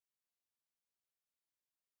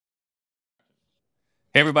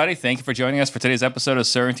Hey, everybody. Thank you for joining us for today's episode of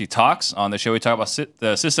CertaintyTalks. On the show, we talk about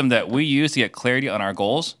the system that we use to get clarity on our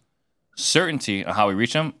goals, certainty on how we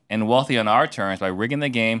reach them, and wealthy on our terms by rigging the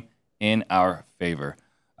game in our favor.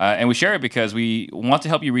 And we share it because we want to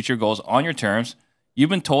help you reach your goals on your terms. You've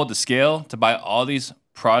been told to scale, to buy all these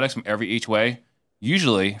products from every each way,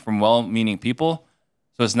 usually from well-meaning people.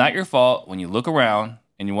 So it's not your fault when you look around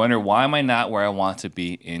and you wonder, why am I not where I want to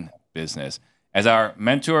be in business? As our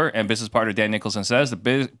mentor and business partner, Dan Nicholson, says,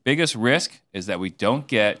 the biggest risk is that we don't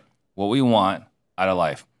get what we want out of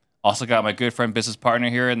life. Also got my good friend, business partner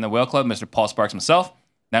here in the Whale Club, Mr. Paul Sparks himself,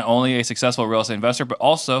 not only a successful real estate investor, but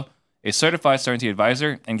also a certified certainty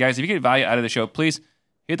advisor. And guys, if you get value out of the show, please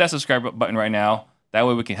hit that subscribe button right now. That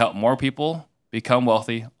way we can help more people become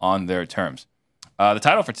wealthy on their terms. The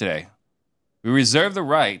title for today, we reserve the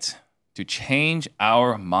right to change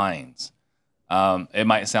our minds. It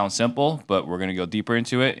might sound simple, but we're going to go deeper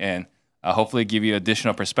into it and hopefully give you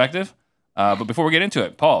additional perspective. But before we get into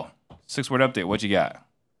it, Paul, 6-word update. What you got?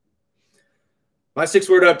 My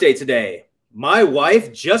 6-word update today. My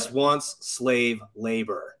wife just wants slave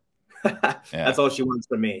labor. That's all she wants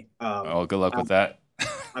from me. Good luck with that.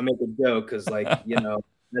 I make a joke because, as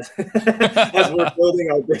we're building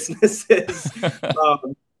our businesses,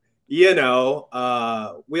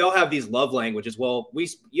 we all have these love languages. Well,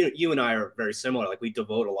 you and I are very similar. Like, we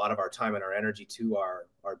devote a lot of our time and our energy to our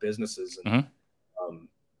businesses. And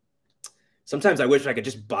sometimes I wish I could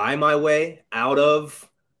just buy my way out of,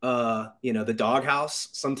 the doghouse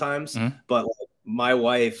sometimes. But my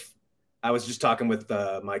wife, I was just talking with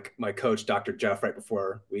my coach, Dr. Jeff, right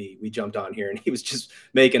before we jumped on here. And he was just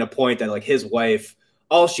making a point that, like, his wife,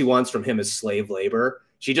 all she wants from him is slave labor.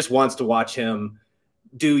 She just wants to watch him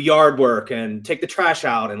do yard work and take the trash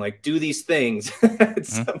out and, like, do these things.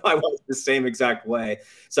 My wife's the same exact way.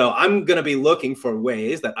 So I'm going to be looking for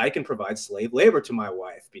ways that I can provide slave labor to my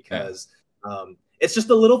wife because it's just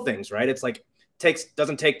the little things, right? It's like,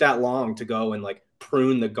 doesn't take that long to go and, like,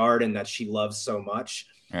 prune the garden that she loves so much.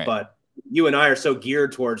 Right. But you and I are so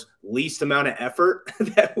geared towards least amount of effort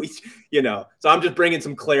that so I'm just bringing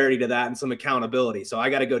some clarity to that and some accountability. So I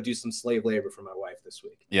got to go do some slave labor for my wife this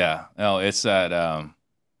week. Yeah. No, it's that,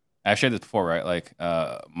 I've shared this before, right? Like,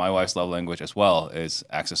 my wife's love language as well is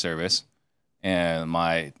acts of service, and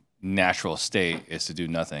my natural state is to do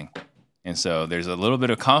nothing. And so there's a little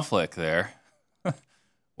bit of conflict there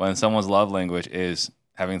when someone's love language is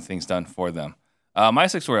having things done for them. My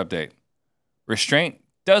 6-word update: restraint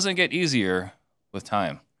doesn't get easier with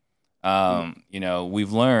time.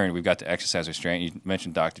 We've learned we've got to exercise restraint. You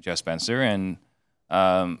mentioned Dr. Jeff Spencer, and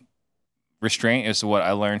restraint is what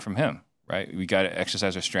I learned from him. Right, we got to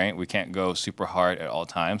exercise restraint. We can't go super hard at all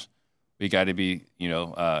times. We got to be,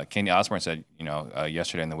 Kenny Osborne said,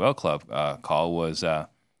 yesterday in the Whale Club call was,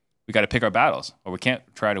 we got to pick our battles, or we can't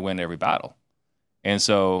try to win every battle. And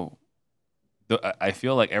so, I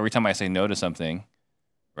feel like every time I say no to something,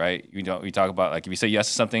 right? We talk about, like, if you say yes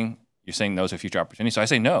to something, you're saying no to a future opportunity. So I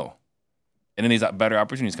say no, and then these better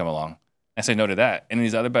opportunities come along. I say no to that, and then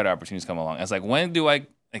these other better opportunities come along. And it's like, when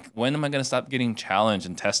am I going to stop getting challenged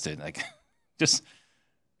and tested? Like, just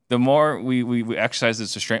the more we exercise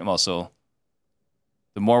this restraint muscle,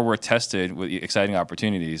 the more we're tested with exciting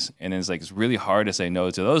opportunities. And it's like, it's really hard to say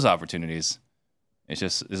no to those opportunities. It's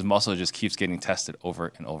just, this muscle just keeps getting tested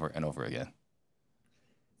over and over and over again.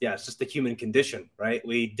 Yeah, it's just the human condition, right?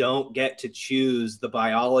 We don't get to choose the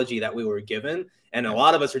biology that we were given. And a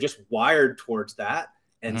lot of us are just wired towards that.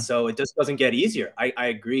 And so it just doesn't get easier. I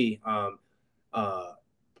agree.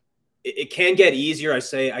 It can get easier,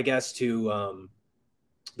 I guess, to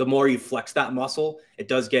the more you flex that muscle, it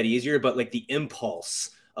does get easier. But, like, the impulse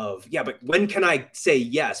of, but when can I say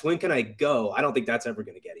yes? When can I go? I don't think that's ever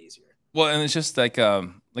going to get easier. Well, and it's just like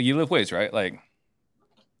you lift weights, right? Like,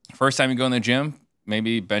 first time you go in the gym,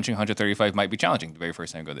 maybe benching 135 might be challenging the very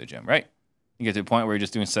first time you go to the gym, right? You get to the point where you're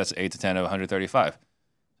just doing sets 8 to 10 of 135.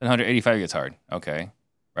 Then 185 gets hard. Okay,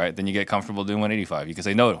 right? Then you get comfortable doing 185. You can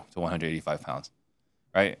say no to 185 pounds.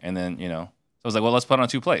 Right. And then, so I was like, well, let's put on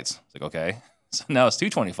 2 plates. It's like, okay. So now it's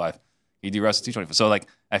 225. You do rest 225. So, like,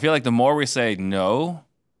 I feel like the more we say no,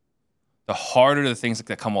 the harder the things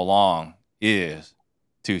that come along is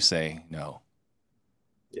to say no.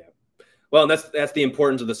 Yeah. Well, and that's the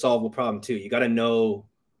importance of the solvable problem too. You got to know,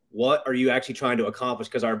 what are you actually trying to accomplish?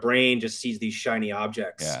 Because our brain just sees these shiny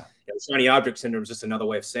objects. Yeah. Shiny object syndrome is just another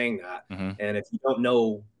way of saying that. And if you don't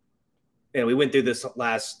know, we went through this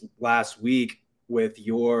last week with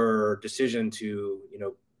your decision to,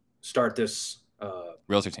 start this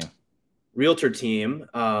realtor team.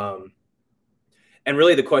 And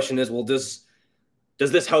really the question is, well, does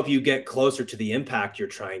does this help you get closer to the impact you're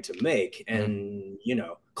trying to make? And,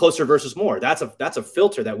 closer versus more. That's a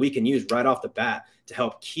filter that we can use right off the bat to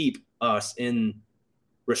help keep us in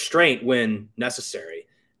restraint when necessary.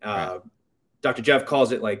 Right. Dr. Jeff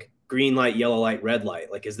calls it like green light, yellow light, red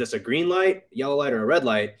light. Like, is this a green light, yellow light, or a red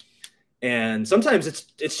light? And sometimes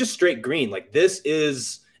it's just straight green. Like, this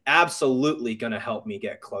is absolutely going to help me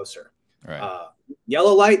get closer. Right.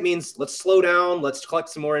 Yellow light means let's slow down. Let's collect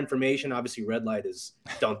some more information. Obviously, red light is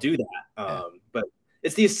don't do that. Yeah. But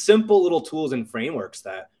it's these simple little tools and frameworks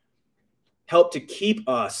that help to keep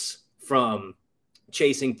us from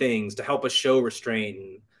chasing things, to help us show restraint,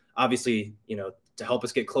 and obviously, to help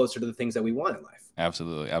us get closer to the things that we want in life.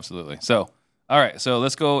 Absolutely. Absolutely. So, all right. So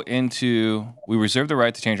let's go into, we reserve the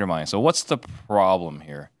right to change our mind. So what's the problem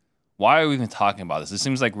here? Why are we even talking about this? It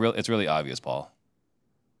seems like it's really obvious, Paul.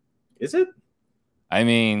 Is it? I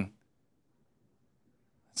mean,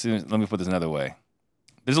 let me put this another way.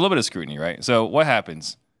 There's a little bit of scrutiny, right? So what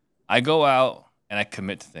happens? I go out and I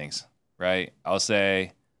commit to things, right? I'll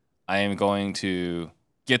say I am going to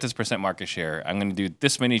get this % market share. I'm going to do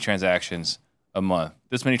this many transactions a month,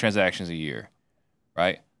 this many transactions a year,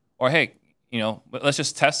 right? Or hey, let's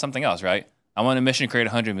just test something else, right? I want a mission to create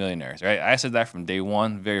 100 millionaires, right? I said that from day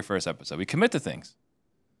one, very first episode. We commit to things,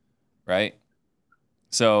 right?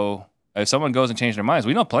 So if someone goes and changes their minds,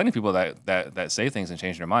 we know plenty of people that say things and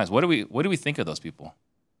change their minds. What do we think of those people?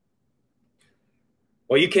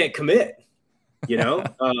 Well, you can't commit,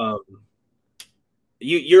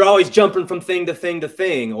 you're always jumping from thing to thing to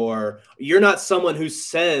thing, or you're not someone who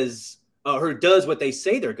says or does what they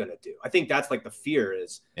say they're going to do. I think that's like the fear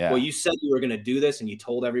is, well, you said you were going to do this and you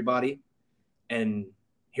told everybody, and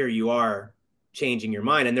here you are changing your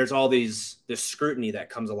mind. And there's all this scrutiny that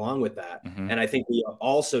comes along with that. Mm-hmm. And I think we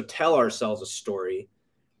also tell ourselves a story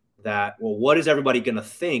that, well, what is everybody going to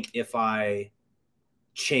think if I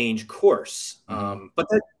change course? Mm-hmm. But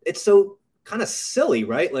it's so kind of silly,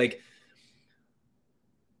 right? Like,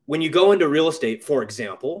 when you go into real estate, for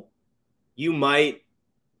example, you might,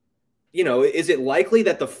 is it likely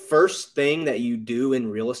that the first thing that you do in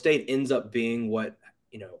real estate ends up being what,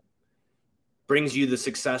 brings you the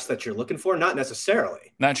success that you're looking for? Not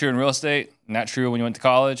necessarily. Not true in real estate. Not true when you went to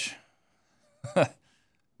college. Might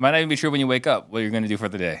not even be true when you wake up, what you're going to do for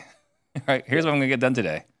the day. Right? Here's what I'm going to get done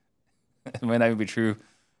today. It might not even be true.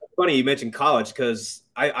 It's funny you mentioned college, because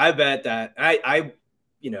I bet that I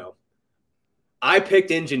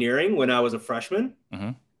picked engineering when I was a freshman.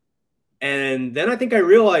 Mm-hmm. And then I think I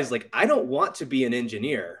realized, like, I don't want to be an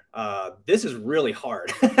engineer. This is really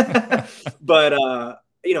hard. But,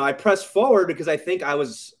 I pressed forward because I think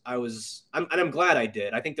I'm glad I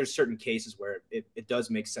did. I think there's certain cases where it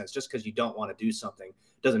does make sense. Just because you don't want to do something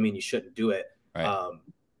doesn't mean you shouldn't do it. Right.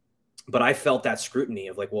 But I felt that scrutiny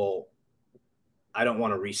of like, well, I don't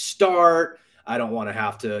want to restart. I don't want to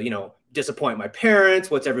have to, disappoint my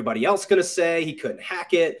parents. What's everybody else going to say? He couldn't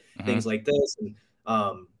hack it, Mm-hmm. things like this. And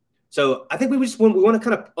so I think we want to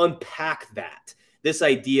kind of unpack this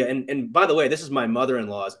idea. And by the way, this is my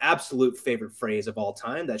mother-in-law's absolute favorite phrase of all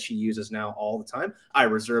time that she uses now all the time. I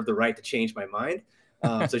reserve the right to change my mind.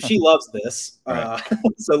 So she loves this. Right.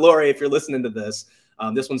 So Lori, if you're listening to this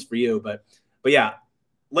one's for you. But yeah,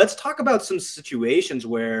 let's talk about some situations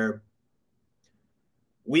where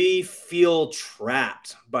we feel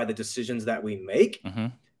trapped by the decisions that we make. Mm-hmm.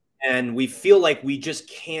 And we feel like we just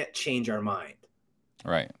can't change our mind.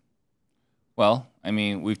 Right. Well, I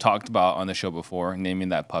mean, we've talked about on the show before naming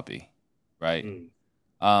that puppy, right?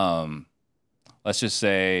 Let's just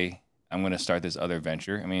say I'm going to start this other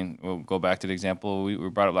venture. I mean, we'll go back to the example we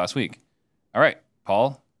brought up last week. All right,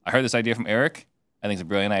 Paul, I heard this idea from Eric. I think it's a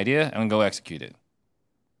brilliant idea. I'm going to go execute it,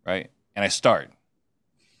 right? And I start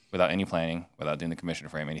without any planning, without doing the commission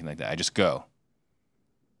frame, anything like that. I just go.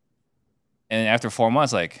 And after 4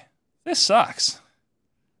 months, like, this sucks.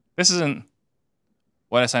 This isn't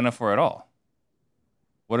what I signed up for at all.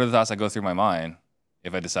 What are the thoughts that go through my mind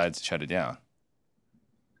if I decide to shut it down?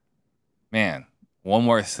 Man, one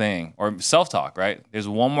more thing, or self-talk, right? There's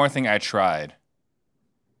one more thing I tried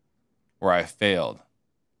where I failed.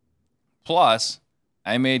 Plus,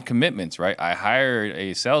 I made commitments, right? I hired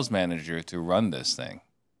a sales manager to run this thing.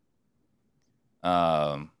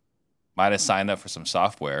 Might have signed up for some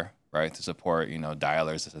software, right, to support,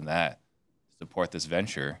 dialers, this and that, support this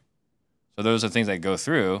venture. So those are things I go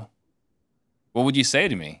through. What would you say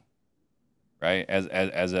to me, right?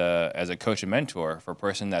 As a coach and mentor for a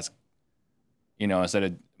person that's, instead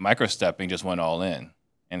of micro-stepping, just went all in,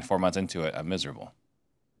 and 4 months into it, I'm miserable.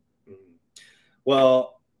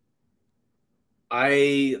 Well,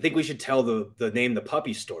 I think we should tell the name the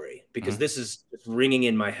puppy story, because this is ringing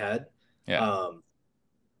in my head. Yeah.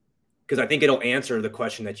 because I think it'll answer the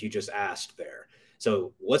question that you just asked there.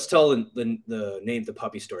 So let's tell the name of the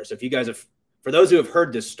puppy story. So if you guys have, for those who have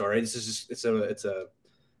heard this story, this is just, it's a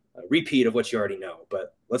repeat of what you already know,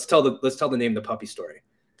 but let's tell the name of the puppy story.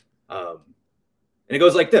 And it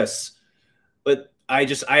goes like this. But I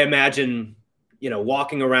imagine,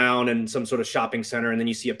 walking around in some sort of shopping center, and then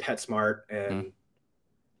you see a PetSmart, and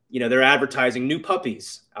they're advertising new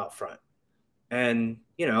puppies out front. And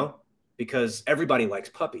because everybody likes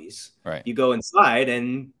puppies, right? You go inside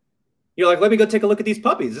and you're like, let me go take a look at these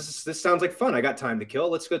puppies. This sounds like fun. I got time to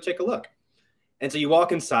kill. Let's go take a look. And so you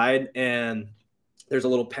walk inside, and there's a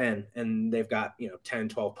little pen, and they've got 10,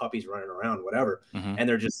 12 puppies running around, whatever, and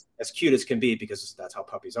they're just as cute as can be, because that's how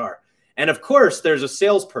puppies are. And of course, there's a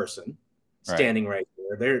salesperson standing right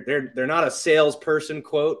there. They're not a salesperson,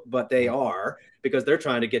 quote, but they are, because they're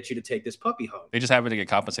trying to get you to take this puppy home. They just happen to get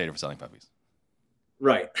compensated for selling puppies.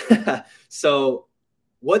 Right. So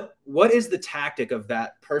what is the tactic of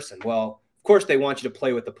that person? Well, of course, they want you to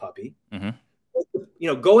play with the puppy.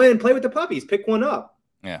 Go in and play with the puppies. Pick one up.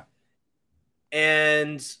 Yeah.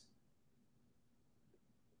 And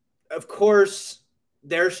of course,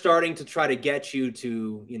 they're starting to try to get you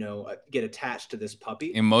to, get attached to this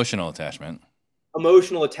puppy. Emotional attachment.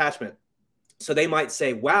 So they might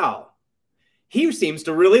say, wow, he seems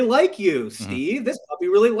to really like you, Steve. This puppy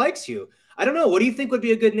really likes you. I don't know. What do you think would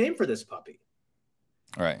be a good name for this puppy?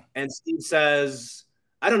 Right. And Steve says,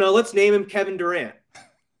 I don't know. Let's name him Kevin Durant.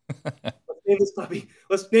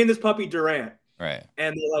 Let's name this puppy Durant. Right.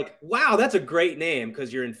 And they're like, wow, that's a great name,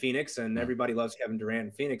 because you're in Phoenix and everybody loves Kevin Durant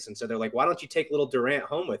in Phoenix. And so they're like, why don't you take little Durant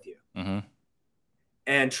home with you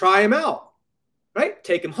and try him out, right?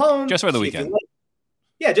 Take him home. Just for the weekend.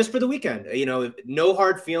 Yeah, just for the weekend. No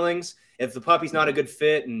hard feelings. If the puppy's not a good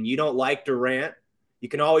fit and you don't like Durant, you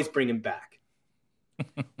can always bring him back.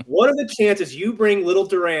 What are the chances you bring little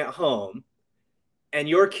Durant home and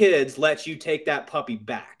your kids let you take that puppy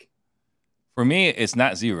back? For me, it's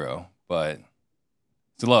not zero, but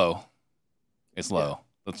it's low. It's low.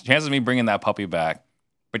 The chances of me bringing that puppy back,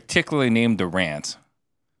 particularly named Durant,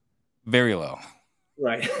 very low.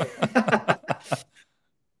 Right.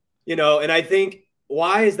 And I think,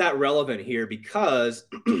 why is that relevant here? Because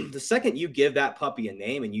the second you give that puppy a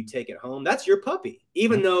name and you take it home, that's your puppy.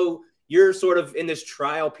 Even though you're sort of in this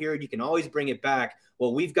trial period, you can always bring it back.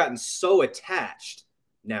 Well, we've gotten so attached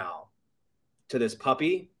now to this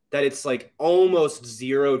puppy that it's like almost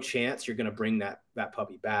zero chance you're going to bring that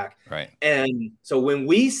puppy back. Right. And so when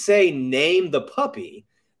we say name the puppy,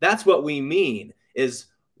 that's what we mean, is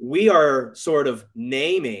we are sort of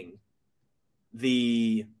naming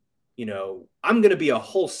the, I'm going to be a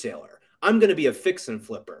wholesaler. I'm going to be a fix and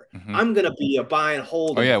flipper. I'm going to be a buy and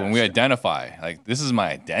hold. Oh, yeah. When we identify, like, this is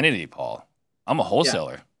my identity, Paul. I'm a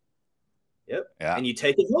wholesaler. Yep. Yeah. And you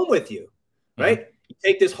take it home with you, right? You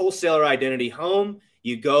take this wholesaler identity home.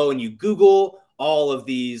 You go and you Google all of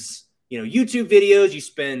these, YouTube videos. You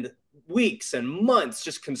spend weeks and months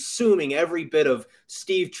just consuming every bit of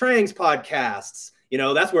Steve Trang's podcasts.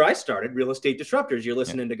 That's where I started, Real Estate Disruptors. You're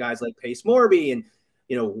listening to guys like Pace Morby and,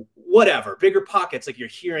 whatever, Bigger Pockets. Like, you're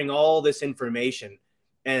hearing all this information.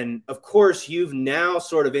 And of course, you've now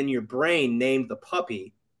sort of in your brain named the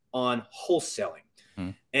puppy on wholesaling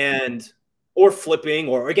or flipping,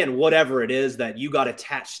 or again, whatever it is that you got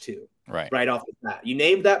attached to right off the bat. You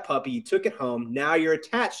named that puppy, you took it home. Now you're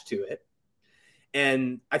attached to it.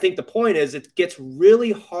 And I think the point is, it gets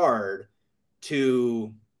really hard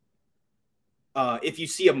to, if you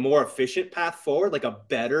see a more efficient path forward, like a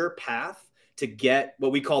better path to get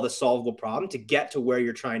what we call the solvable problem, to get to where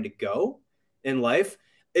you're trying to go in life,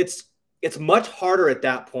 it's much harder at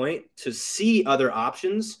that point to see other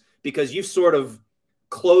options, because you've sort of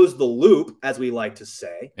closed the loop, as we like to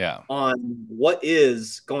say, on what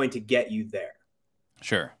is going to get you there.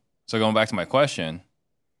 Sure. So going back to my question,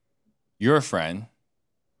 you're a friend.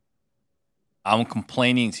 I'm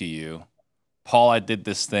complaining to you. Paul, I did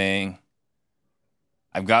this thing.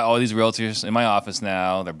 I've got all these realtors in my office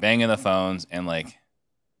now. They're banging the phones, and like,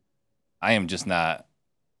 I am not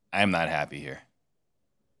happy here.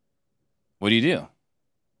 What do you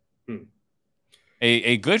do?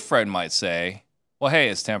 A good friend might say, well, hey,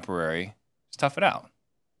 it's temporary. Just tough it out.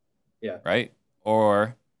 Yeah. Right?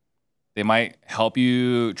 Or they might help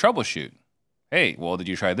you troubleshoot. Hey, well, did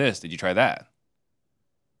you try this? Did you try that?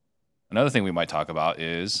 Another thing we might talk about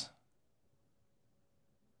is...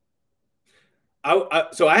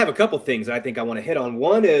 So I have a couple things I think I want to hit on.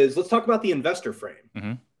 One is, let's talk about the investor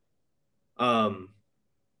frame.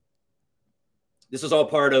 This is all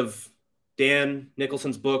part of Dan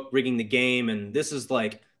Nicholson's book, Rigging the Game. And this is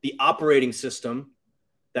like the operating system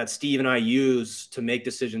that Steve and I use to make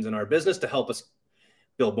decisions in our business to help us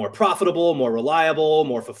build more profitable, more reliable,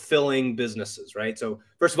 more fulfilling businesses, right? So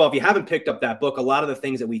first of all, if you haven't picked up that book, a lot of the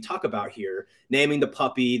things that we talk about here, naming the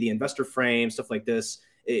puppy, the investor frame, stuff like this,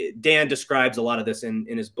 Dan describes a lot of this in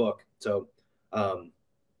his book. So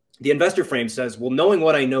the investor frame says, well, knowing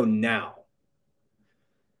what I know now,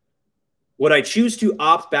 would I choose to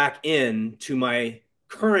opt back in to my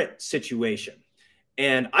current situation?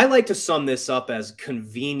 And I like to sum this up as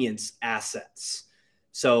convenience assets.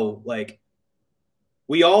 So like,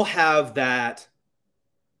 we all have that.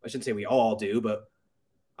 I shouldn't say we all do, but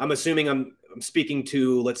I'm assuming I'm speaking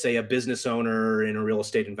to, let's say, a business owner in a real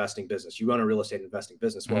estate investing business. You run a real estate investing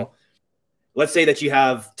business. Mm-hmm. Well, let's say that you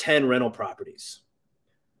have 10 rental properties.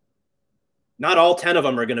 Not all 10 of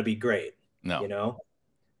them are going to be great. No. You know,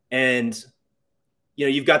 and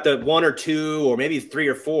you've got the 1 or 2 or maybe 3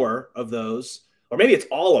 or 4 of those, or maybe it's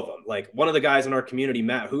all of them. Like one of the guys in our community,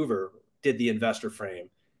 Matt Hoover, did the investor frame.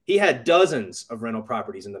 He had dozens of rental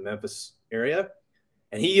properties in the Memphis area,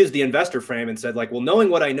 and he used the investor frame and said, like, well, knowing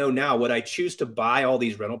what I know now, would I choose to buy all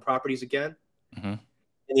these rental properties again? Mm-hmm.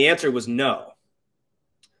 And the answer was no.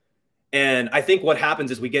 And I think what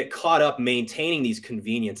happens is we get caught up maintaining these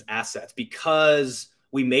convenience assets because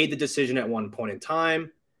we made the decision at one point in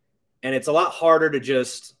time, and it's a lot harder to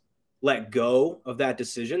just let go of that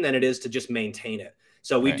decision than it is to just maintain it.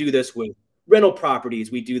 So we do this with rental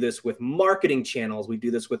properties. We do this with marketing channels. We do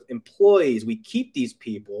this with employees. We keep these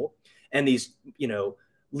people and these,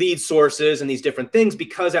 lead sources and these different things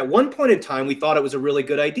because at one point in time, we thought it was a really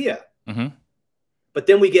good idea. Mm-hmm. But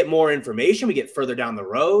then we get more information. We get further down the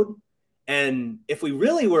road. And if we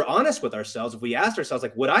really were honest with ourselves, if we asked ourselves,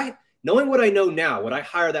 like, knowing what I know now, would I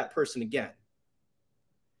hire that person again?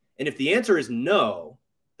 And if the answer is no,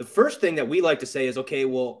 the first thing that we like to say is, okay,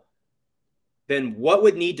 well, then what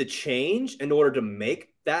would need to change in order to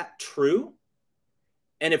make that true?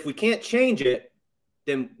 And if we can't change it,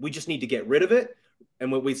 then we just need to get rid of it.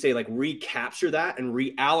 And what we say, like, recapture that and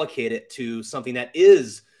reallocate it to something that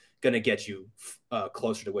is going to get you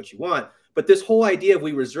closer to what you want. But this whole idea of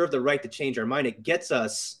we reserve the right to change our mind, it gets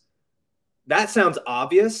us, that sounds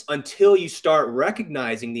obvious until you start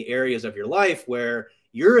recognizing the areas of your life where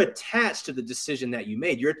you're attached to the decision that you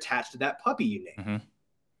made. You're attached to that puppy you named. Mm-hmm.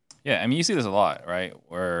 Yeah, I mean, you see this a lot, right?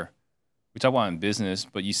 Where we talk about in business,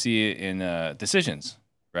 but you see it in decisions,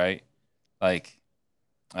 right? Like,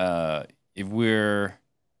 if we're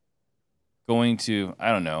going to,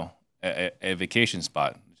 I don't know, a vacation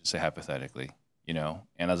spot, just say hypothetically, and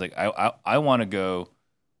I was like, I want to go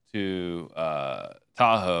to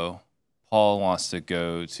Tahoe. Paul wants to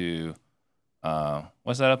go to,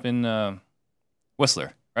 what's that up in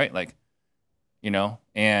Whistler, right? Like,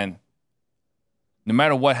 and no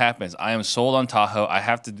matter what happens, I am sold on Tahoe.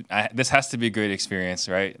 This has to be a great experience,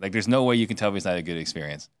 right? Like, there's no way you can tell me it's not a good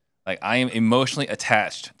experience. Like, I am emotionally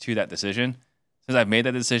attached to that decision. Since I've made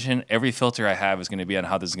that decision, every filter I have is going to be on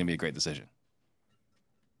how this is going to be a great decision.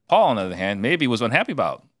 Paul, on the other hand, maybe was unhappy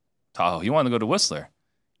about Tahoe. He wanted to go to Whistler.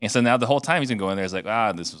 And so now the whole time he's been going there, he's like,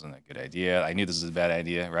 this wasn't a good idea. I knew this was a bad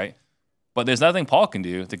idea, right? But there's nothing Paul can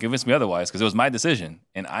do to convince me otherwise because it was my decision.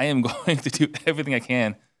 And I am going to do everything I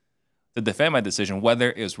can to defend my decision,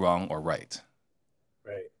 whether it's wrong or right.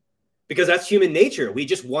 Right. Because that's human nature. We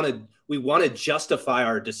just want to justify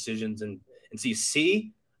our decisions and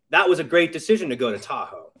see, that was a great decision to go to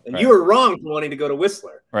Tahoe. And you were wrong for wanting to go to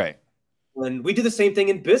Whistler. Right. And we do the same thing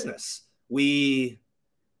in business. I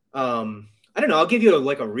don't know, I'll give you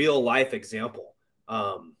a real life example.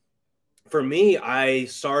 For me, I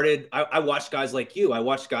watched guys like you. I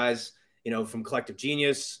watched guys, from Collective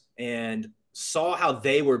Genius and saw how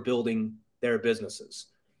they were building their businesses.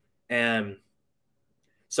 And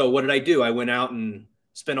so what did I do? I went out and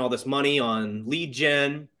spent all this money on lead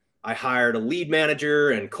gen. I hired a lead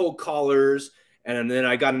manager and cold callers. And then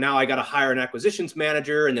I got to hire an acquisitions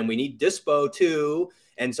manager, and then we need dispo too.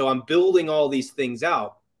 And so I'm building all these things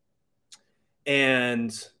out.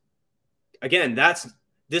 And again,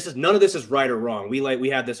 none of this is right or wrong. We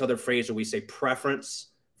have this other phrase where we say preference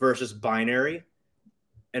versus binary.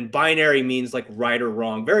 And binary means like right or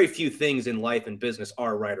wrong. Very few things in life and business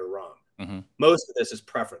are right or wrong. Mm-hmm. Most of this is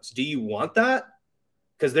preference. Do you want that?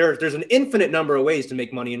 Because there's an infinite number of ways to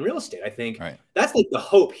make money in real estate. I think that's like the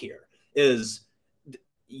hope here is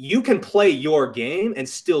you can play your game and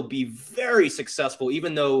still be very successful,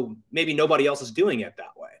 even though maybe nobody else is doing it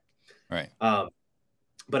that way. Right.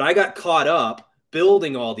 But I got caught up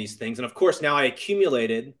building all these things. And of course, now I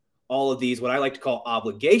accumulated all of these, what I like to call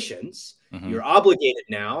obligations. Mm-hmm. You're obligated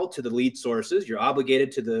now to the lead sources. You're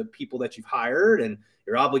obligated to the people that you've hired, and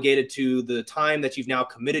you're obligated to the time that you've now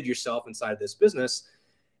committed yourself inside this business.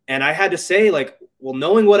 And I had to say, like, well,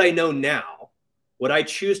 knowing what I know now, would I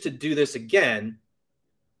choose to do this again?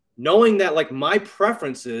 Knowing that like my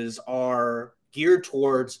preferences are geared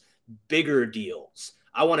towards bigger deals.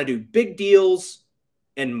 I want to do big deals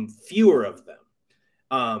and fewer of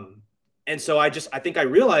them. And so I think I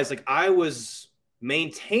realized like I was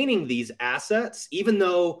maintaining these assets, even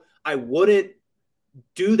though I wouldn't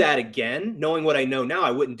do that again. Knowing what I know now,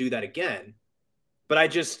 I wouldn't do that again.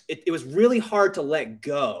 But it was really hard to let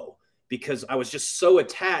go because I was just so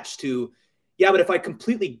attached to, yeah, but if I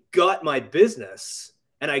completely gut my business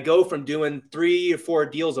and I go from doing 3 or 4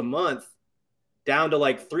 deals a month down to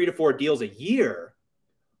like 3 to 4 deals a year,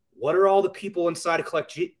 what are all the people inside of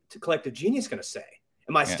Collective Genius going to say?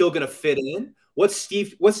 Am I still going to fit in? What's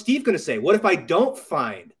Steve going to say? What if I don't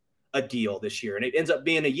find a deal this year and it ends up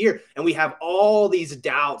being a year and we have all these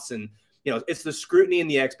doubts and, you know, it's the scrutiny and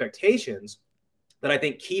the expectations that I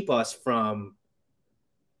think keep us from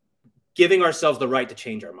giving ourselves the right to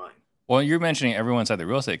change our mind. Well, you're mentioning everyone inside the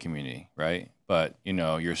real estate community, right? But, you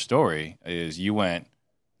know, your story is you went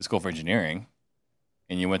to school for engineering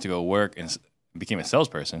and you went to go work and became a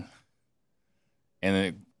salesperson and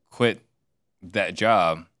then quit that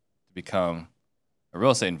job to become a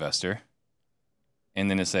real estate investor. And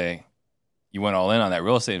then to say you went all in on that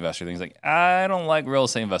real estate investor thing. It's like, I don't like real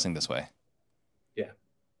estate investing this way. Yeah.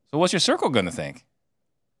 So what's your circle going to think?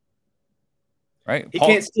 Right? He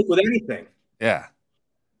can't stick with anything. Yeah.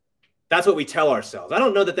 That's what we tell ourselves. I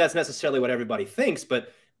don't know that that's necessarily what everybody thinks,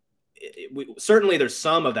 but certainly there's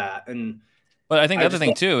some of that. But I think the other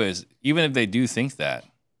thing too is even if they do think that,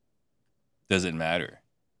 does it matter?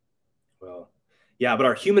 Well, yeah, but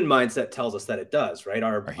our human mindset tells us that it does, right?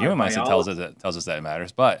 Our human mindset tells us that it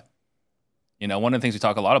matters. But you know, one of the things we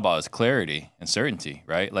talk a lot about is clarity and certainty,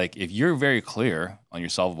 right? Like if you're very clear on your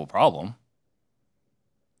solvable problem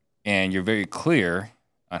and you're very clear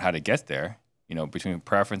on how to get there, you know, between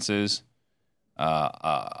preferences,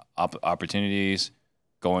 opportunities,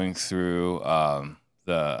 going through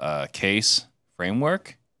the case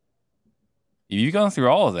framework. If you've gone through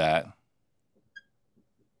all of that,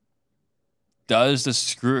 does the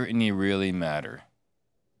scrutiny really matter?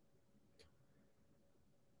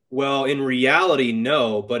 Well, in reality,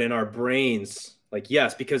 no, but in our brains, like,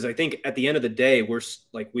 yes, because I think at the end of the day,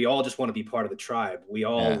 we all just want to be part of the tribe. We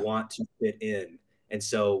all want to fit in. And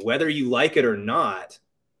so whether you like it or not,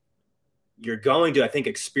 you're going to, I think,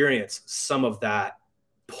 experience some of that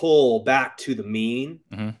pull back to the mean.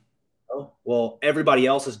 Mm-hmm. Oh, well, everybody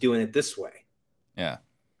else is doing it this way. Yeah.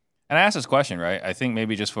 And I asked this question, right? I think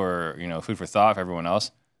maybe just for, you know, food for thought for everyone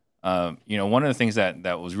else. You know, one of the things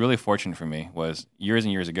that was really fortunate for me was years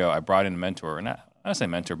and years ago, I brought in a mentor, and I don't say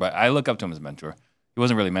mentor, but I look up to him as a mentor. He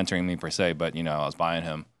wasn't really mentoring me per se, but, you know, I was buying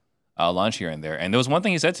him lunch here and there. And there was one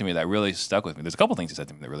thing he said to me that really stuck with me. There's a couple things he said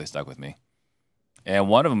to me that really stuck with me. And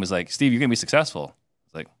one of them was like, Steve, you're going to be successful. I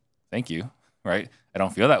was like, thank you, right? I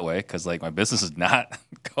don't feel that way because, like, my business is not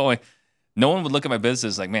going. No one would look at my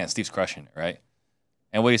business like, man, Steve's crushing it, right?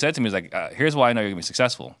 And what he said to me was like, here's why I know you're going to be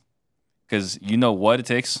successful. Because you know what it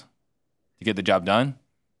takes to get the job done,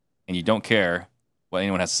 and you don't care what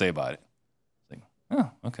anyone has to say about it. It's like, oh,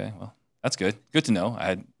 okay, well, that's good. Good to know. I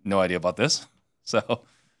had no idea about this. So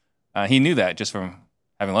he knew that just from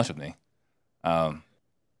having lunch with me. So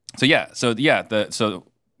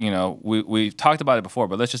you know, we've talked about it before,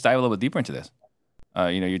 but let's just dive a little bit deeper into this.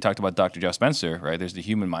 You know, you talked about Dr. Jeff Spencer, right? There's the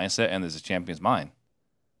human mindset and there's the champion's mind.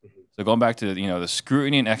 So going back to, you know, the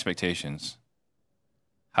scrutiny and expectations,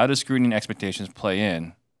 how does scrutiny and expectations play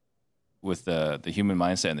in with the human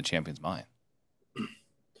mindset and the champion's mind?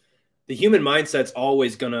 The human mindset's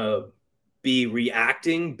always going to be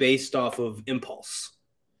reacting based off of impulse,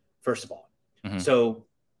 first of all. Mm-hmm. So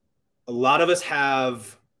a lot of us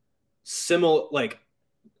have similar, like,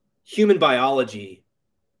 human biology,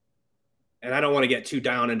 and I don't want to get too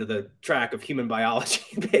down into the track of human biology,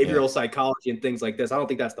 behavioral psychology, and things like this. I don't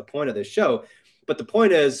think that's the point of this show. But the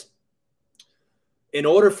point is, in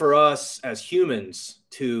order for us as humans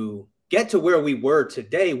to get to where we were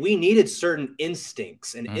today, we needed certain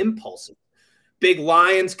instincts and impulses. Big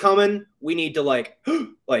lions coming, we need to like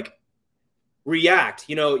react.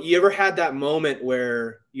 You know, you ever had that moment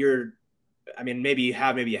where maybe you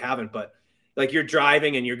have, maybe you haven't, but like you're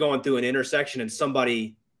driving and you're going through an intersection and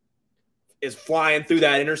somebody is flying through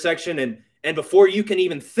that intersection and before you can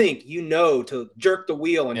even think, you know, to jerk the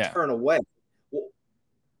wheel and turn away. Well,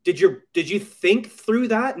 did you think through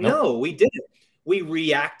that? Nope. No, we didn't. We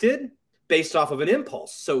reacted based off of an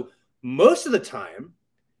impulse. So most of the time,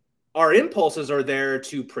 our impulses are there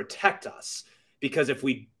to protect us, because if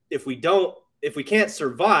we can't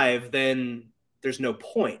survive, then there's no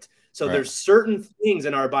point. So Right. there's certain things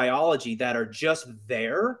in our biology that are just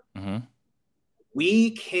there. Mm-hmm.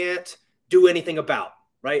 We can't do anything about,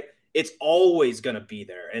 right? It's always going to be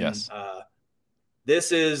there. And Yes.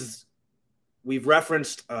 we've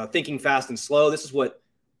referenced Thinking Fast and Slow. This is what,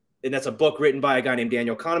 and that's a book written by a guy named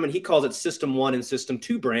Daniel Kahneman. He calls it System 1 and System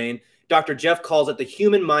 2 brain. Dr. Jeff calls it the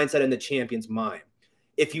human mindset and the champion's mind.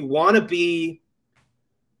 If you want to be,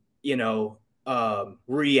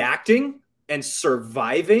 reacting and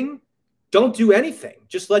surviving, don't do anything.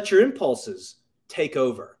 Just let your impulses take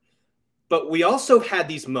over. But we also had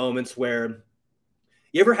these moments where,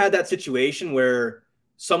 you ever had that situation where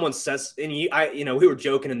someone says, and we were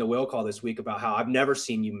joking in the whale call this week about how I've never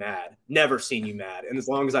seen you mad, and as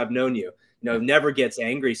long as I've known you, never gets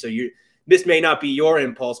angry. So this may not be your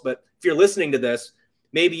impulse, but if you're listening to this,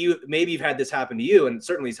 maybe you've had this happen to you, and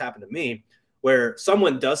certainly it's happened to me, where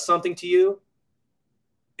someone does something to you,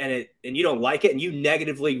 and you don't like it, and you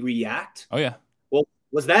negatively react. Oh yeah. Well,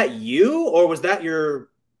 was that you, or was that your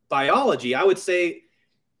biology? I would say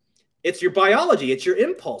it's your biology. It's your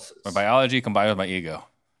impulses. My biology combined with my ego.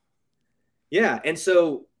 Yeah. And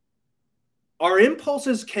so our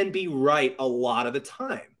impulses can be right a lot of the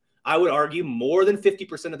time. I would argue more than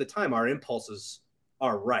 50% of the time, our impulses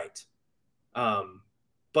are right.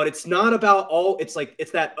 But it's not about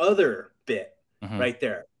it's that other bit right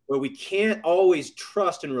there where we can't always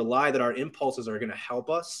trust and rely that our impulses are going to help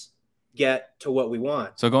us get to what we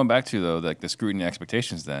want. So going back to, though, like the scrutiny and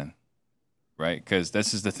expectations then, right? Because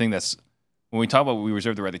this is the thing that's, when we talk about we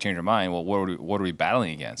reserve the right to change our mind, well, what are we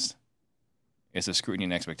battling against? It's the scrutiny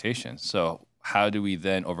and expectations. So how do we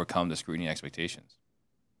then overcome the scrutiny and expectations?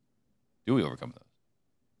 Do we overcome those?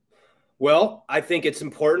 Well, I think it's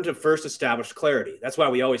important to first establish clarity. That's why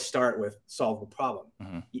we always start with solve the problem.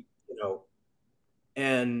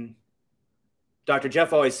 And Dr.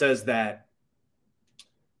 Jeff always says that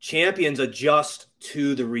champions adjust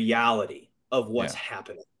to the reality of what's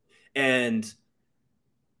happening. And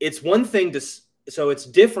it's one thing so it's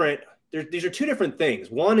different. These are two different things.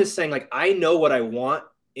 One is saying, like, I know what I want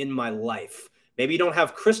in my life. Maybe you don't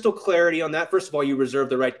have crystal clarity on that. First of all, you reserve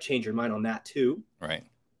the right to change your mind on that too. Right.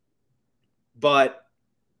 But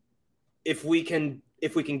if we can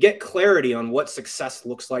get clarity on what success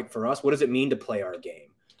looks like for us, what does it mean to play our game?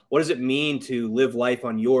 What does it mean to live life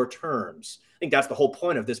on your terms? I think that's the whole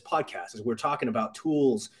point of this podcast, is we're talking about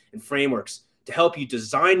tools and frameworks to help you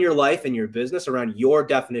design your life and your business around your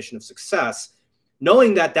definition of success,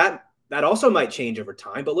 knowing that also might change over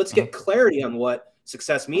time. But let's get clarity on what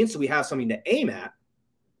success means so we have something to aim at.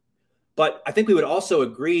 But I think we would also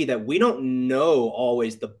agree that we don't know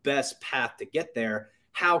always the best path to get there.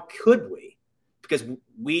 How could we? Because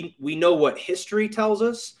we know what history tells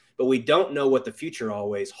us, but we don't know what the future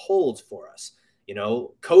always holds for us.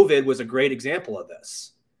 COVID was a great example of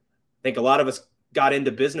this. I think a lot of us got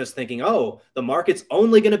into business thinking, oh, the market's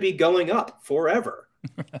only going to be going up forever.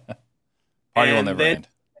 Party will never end.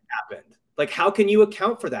 It happened. Like, how can you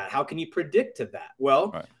account for that? How can you predict to that?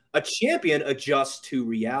 Well, a champion adjusts to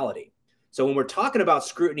reality. So when we're talking about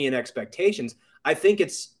scrutiny and expectations, I think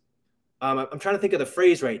it's, I'm trying to think of the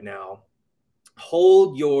phrase right now.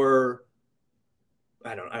 Hold your,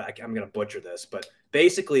 I'm going to butcher this, but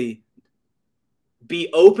basically be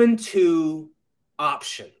open to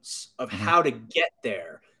options of how to get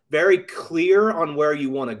there, very clear on where you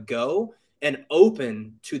want to go, and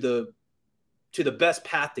open to the best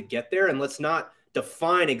path to get there. And let's not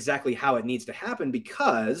define exactly how it needs to happen,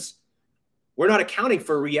 because we're not accounting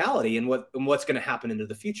for reality and what's going to happen into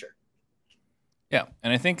the future. Yeah.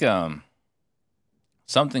 And I think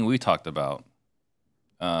something we talked about,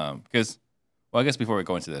 because, well, I guess before we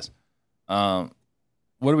go into this, what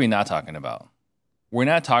are we not talking about? We're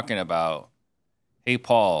not talking about, hey,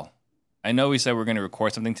 Paul, I know we said we're going to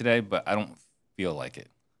record something today, but I don't feel like it.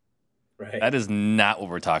 Right. That is not what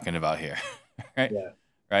we're talking about here. Right? Yeah.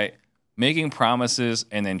 Right? Making promises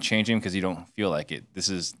and then changing because you don't feel like it.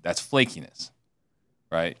 That's flakiness.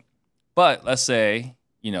 Right? But let's say,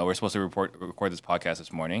 we're supposed to record this podcast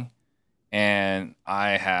this morning, and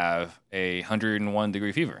I have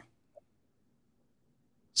 101-degree fever.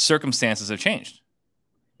 Circumstances have changed.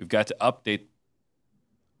 We've got to update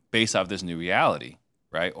based off this new reality,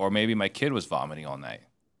 right? Or maybe my kid was vomiting all night,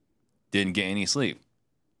 didn't get any sleep.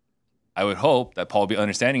 I would hope that Paul would be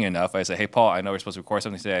understanding enough. I say, hey, Paul, I know we're supposed to record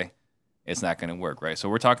something today. It's not going to work, right? So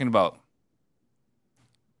we're talking about,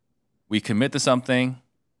 we commit to something,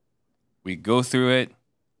 we go through it,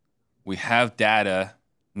 we have data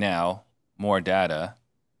now, more data,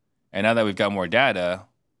 and now that we've got more data,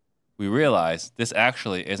 we realize this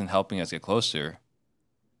actually isn't helping us get closer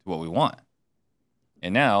to what we want.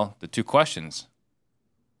 And now the two questions,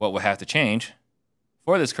 what would have to change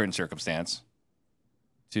for this current circumstance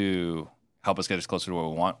to help us get us closer to what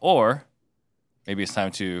we want, or maybe it's time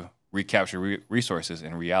to recapture resources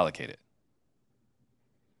and reallocate it.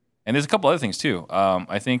 And there's a couple other things too.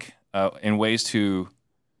 I think in ways to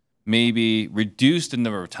maybe reduce the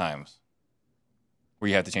number of times where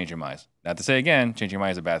you have to change your minds. Not to say, again, changing your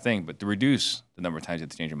mind is a bad thing, but to reduce the number of times you have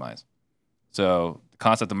to change your minds. So the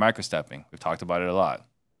concept of microstepping, we've talked about it a lot,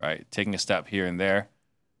 right? Taking a step here and there,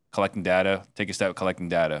 collecting data, take a step, collecting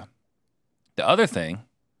data. The other thing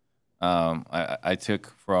I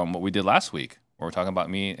took from what we did last week, where we're talking about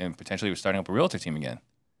me and potentially we're starting up a realtor team again.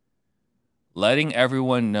 Letting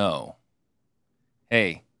everyone know,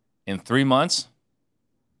 hey, in 3 months,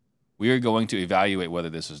 we are going to evaluate whether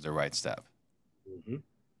this is the right step. Mm-hmm.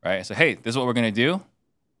 Right? So, hey, this is what we're going to do.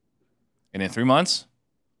 And in 3 months,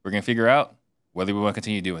 we're going to figure out whether we want to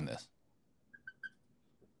continue doing this.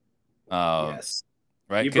 Yes.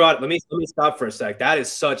 Right? Let me stop for a sec. That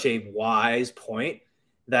is such a wise point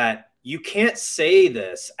that you can't say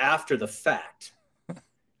this after the fact.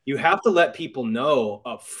 You have to let people know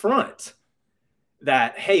up front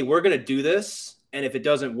that, hey, we're going to do this. And if it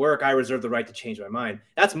doesn't work, I reserve the right to change my mind.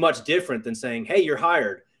 That's much different than saying, hey, you're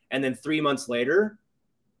hired. And then 3 months later,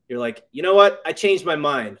 you're like, you know what? I changed my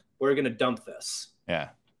mind. We're going to dump this. Yeah.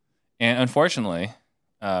 And unfortunately,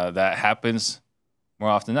 that happens more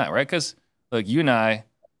often than not, right? Because look, you and I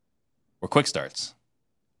were quick starts.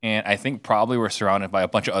 And I think probably we're surrounded by a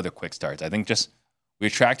bunch of other quick starts. I think just we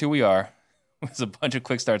attract who we are. There's a bunch of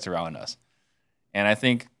quick starts around us. And I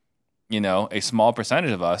think, a small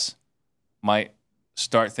percentage of us might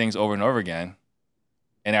start things over and over again.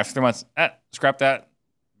 And after 3 months, scrap that.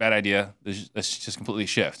 Bad idea. Let's just completely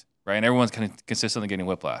shift, right? And everyone's kind of consistently getting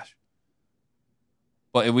whiplash.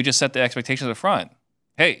 But if we just set the expectations up front,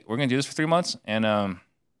 hey, we're going to do this for 3 months, and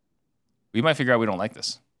we might figure out we don't like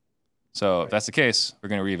this. So if that's the case, we're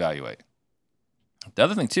going to reevaluate. The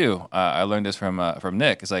other thing, too, I learned this from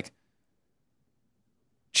Nick, is like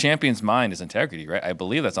champion's mind is integrity, right? I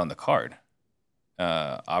believe that's on the card.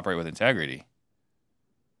 Operate with integrity.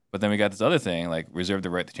 But then we got this other thing, like reserve the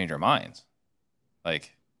right to change our minds.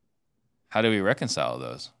 Like, how do we reconcile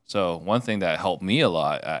those? So one thing that helped me a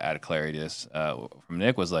lot add clarity to this from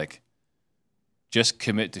Nick was like, just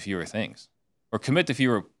commit to fewer things, or commit to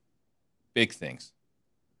fewer big things,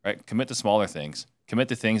 right? Commit to smaller things, commit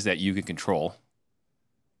to things that you can control,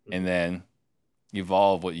 and then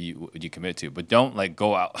evolve what you commit to. But don't like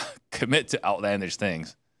go out, commit to outlandish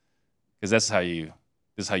things, because this is how you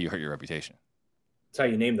hurt your reputation. That's how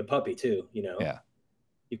you name the puppy too, Yeah.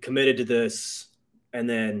 You committed to this.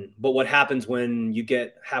 But what happens when you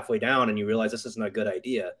get halfway down and you realize this isn't a good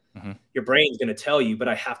idea? Mm-hmm. Your brain's going to tell you, but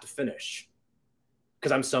I have to finish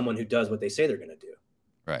because I'm someone who does what they say they're going to do.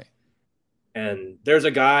 Right. And there's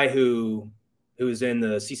a guy who's in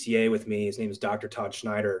the CCA with me. His name is Dr. Todd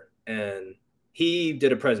Schneider. And he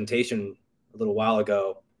did a presentation a little while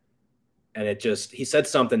ago. And he said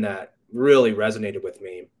something that really resonated with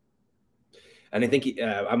me. And I think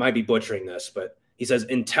I might be butchering this, but he says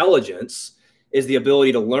intelligence is the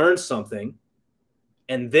ability to learn something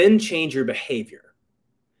and then change your behavior.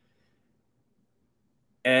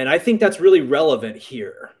 And I think that's really relevant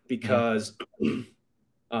here because we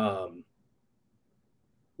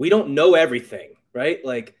don't know everything, right?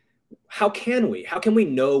 Like, how can we? How can we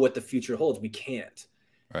know what the future holds? We can't.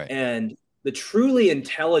 Right. And the truly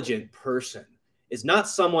intelligent person is not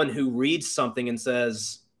someone who reads something and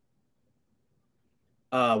says,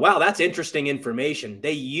 wow, that's interesting information.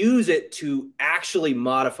 They use it to actually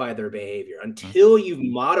modify their behavior. Until you've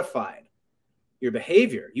modified your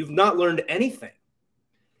behavior, you've not learned anything.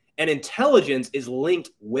 And intelligence is linked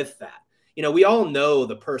with that. We all know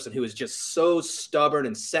the person who is just so stubborn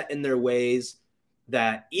and set in their ways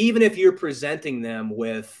that even if you're presenting them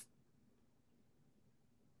with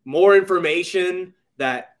more information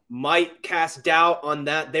that might cast doubt on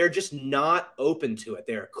that, they're just not open to it.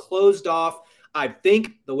 They're closed off. I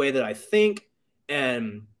think the way that I think,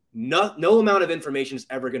 and no amount of information is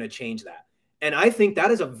ever going to change that. And I think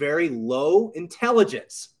that is a very low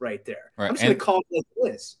intelligence right there. Right. I'm just going to call it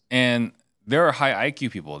like this. And there are high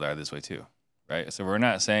IQ people that are this way too, right? So we're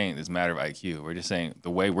not saying it's a matter of IQ. We're just saying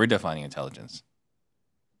the way we're defining intelligence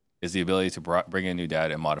is the ability to bring in new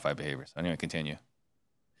data and modify behaviors. Anyway, continue.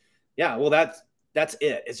 Yeah, well, that's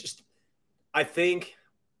it. It's just, I think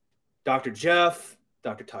Dr. Jeff,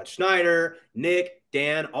 Dr. Todd Schneider, Nick,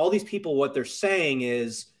 Dan, all these people, what they're saying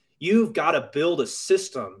is you've got to build a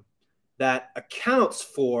system that accounts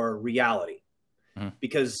for reality. Mm-hmm.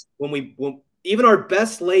 Because when even our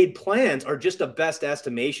best laid plans are just a best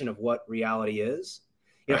estimation of what reality is.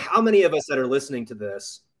 Right. How many of us that are listening to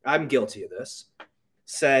this I'm guilty of this,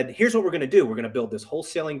 said, here's what we're going to do. We're going to build this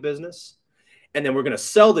wholesaling business, and then we're going to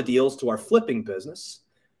sell the deals to our flipping business,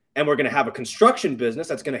 and we're going to have a construction business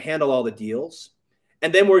that's going to handle all the deals.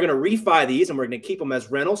 And then we're going to refi these and we're going to keep them as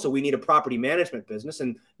rental. So we need a property management business.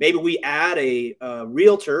 And maybe we add a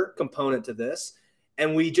realtor component to this.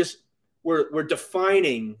 And we're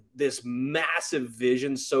defining this massive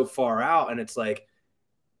vision so far out. And it's like,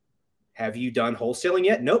 have you done wholesaling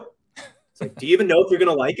yet? Nope. It's like, do you even know if you're going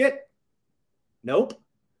to like it? Nope.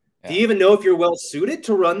 Yeah. Do you even know if you're well suited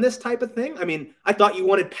to run this type of thing? I mean, I thought you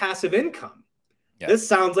wanted passive income. Yeah. This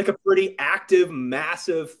sounds like a pretty active,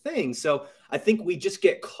 massive thing. So I think we just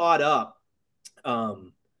get caught up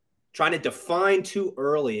trying to define too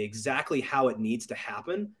early exactly how it needs to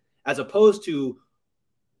happen, as opposed to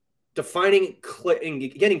defining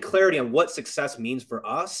and getting clarity on what success means for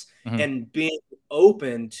us and being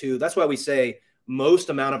open to, that's why we say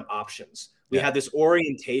most amount of options. We have this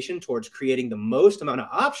orientation towards creating the most amount of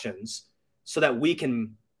options so that we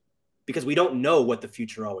can, because we don't know what the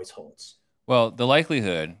future always holds. Well, the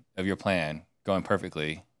likelihood of your plan going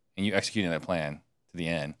perfectly and you executing that plan to the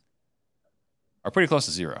end are pretty close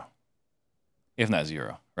to zero, if not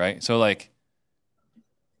zero, right? So like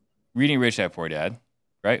reading Rich Dad Poor Dad,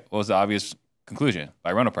 right? What was the obvious conclusion?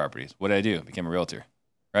 Buy rental properties. What did I do? Became a realtor,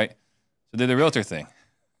 right? So did the realtor thing,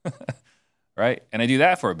 right? And I do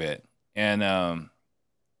that for a bit. And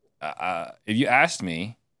if you asked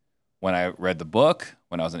me when I read the book,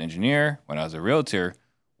 when I was an engineer, when I was a realtor,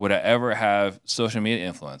 would I ever have social media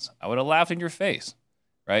influence? I would have laughed in your face,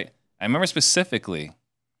 right? I remember specifically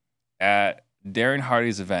at Darren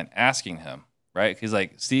Hardy's event asking him, right? He's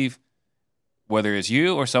like, Steve, whether it's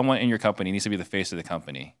you or someone in your company needs to be the face of the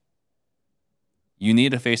company. You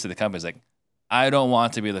need a face of the company. It's like, I don't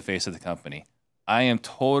want to be the face of the company. I am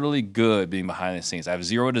totally good being behind the scenes. I have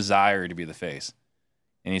zero desire to be the face.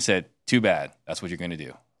 And he said, too bad. That's what you're going to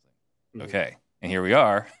do. Okay. And here we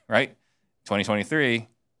are, right? 2023,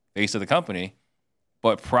 face of the company.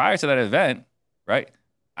 But prior to that event, right,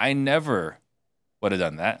 I never would have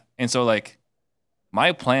done that. And so, like,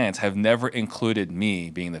 my plans have never included me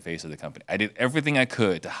being the face of the company. I did everything I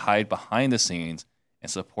could to hide behind the scenes and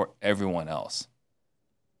support everyone else.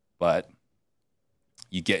 But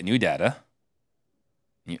you get new data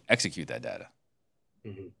and you execute that data.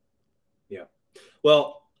 Yeah.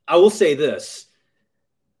 Well, I will say this.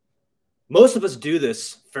 Most of us do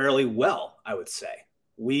this fairly well, I would say.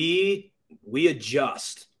 We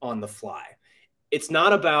adjust on the fly. It's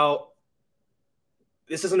not about,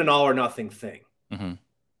 this isn't an all or nothing thing.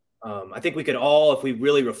 I think we could all, if we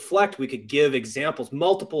really reflect, we could give examples,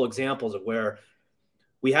 multiple examples of where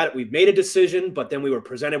we've made a decision, but then we were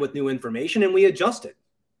presented with new information and we adjusted.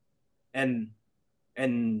 And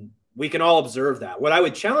we can all observe that. What I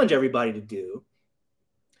would challenge everybody to do,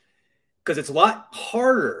 because it's a lot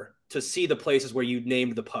harder to see the places where you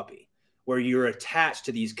named the puppy, where you're attached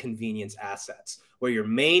to these convenience assets, where you're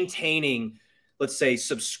maintaining, let's say,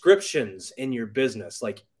 subscriptions in your business.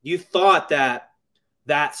 Like you thought that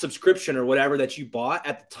subscription or whatever that you bought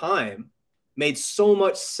at the time made so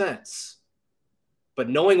much sense. But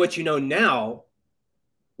knowing what you know now,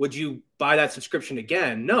 would you buy that subscription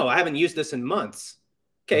again? No, I haven't used this in months.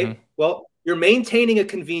 Okay, well, you're maintaining a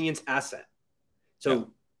convenience asset.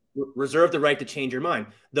 So reserve the right to change your mind.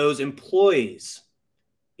 Those employees,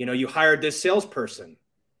 you hired this salesperson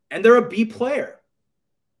and they're a B player.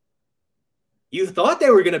 You thought they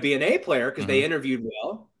were going to be an A player because they interviewed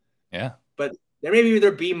well. Yeah. But they're maybe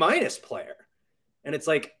their B- player. And it's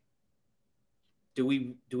like, do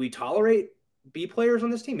we tolerate B players on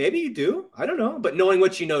this team? Maybe you do. I don't know. But knowing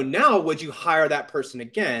what you know now, would you hire that person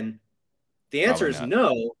again? The answer is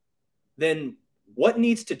no. Then what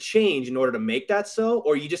needs to change in order to make that so?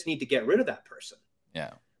 Or you just need to get rid of that person.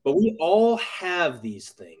 Yeah. But we all have these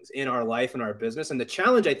things in our life and our business. And the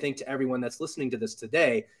challenge, I think, to everyone that's listening to this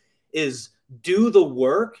today is do the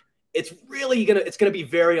work. It's really it's going to be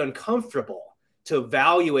very uncomfortable to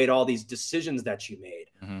evaluate all these decisions that you made.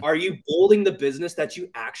 Are you building the business that you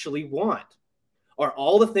actually want? Are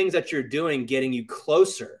all the things that you're doing getting you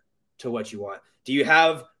closer to what you want? Do you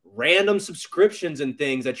have random subscriptions and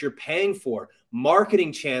things that you're paying for?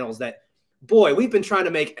 Marketing channels that, boy, we've been trying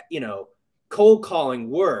to make, cold calling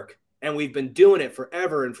work, and we've been doing it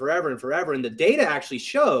forever and forever and forever. And the data actually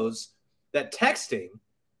shows that texting,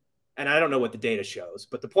 and I don't know what the data shows,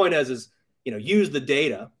 but the point is, use the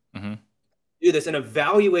data, do this and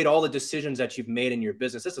evaluate all the decisions that you've made in your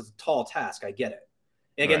business. This is a tall task. I get it.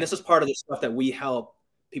 And again, this is part of the stuff that we help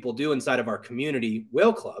people do inside of our community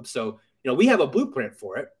Whale Club. So, we have a blueprint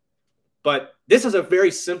for it, but this is a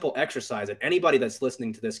very simple exercise that anybody that's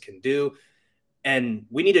listening to this can do. And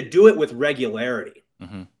we need to do it with regularity,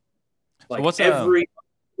 Mm-hmm. like every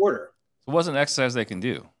quarter. So what's an exercise they can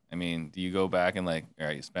do? I mean, do you go back and like, all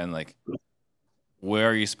right, you spend like, where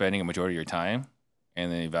are you spending a majority of your time,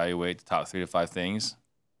 and then evaluate the top 3 to 5 things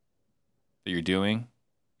that you're doing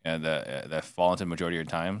and that fall into the majority of your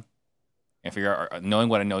time, and figure out, knowing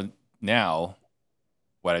what I know now,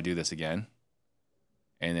 would I do this again?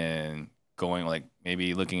 And then going like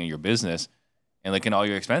maybe looking at your business and looking at all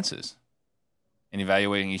your expenses and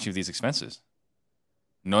evaluating each of these expenses.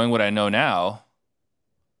 Knowing what I know now,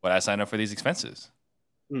 would I sign up for these expenses?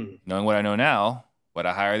 Knowing what I know now, would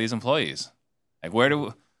I hire these employees? Like where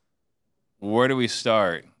do we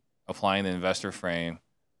start applying the investor frame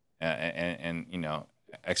and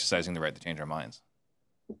exercising the right to change our minds?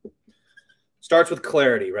 Starts with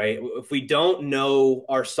clarity, right? If we don't know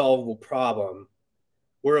our solvable problem,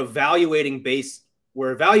 we're evaluating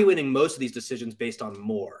most of these decisions based on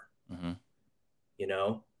more. Mm-hmm.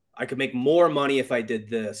 I could make more money if I did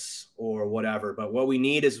this or whatever, but what we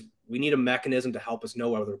need a mechanism to help us know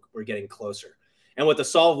whether we're getting closer. And what the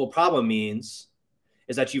solvable problem means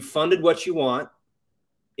is that you funded what you want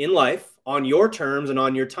in life on your terms and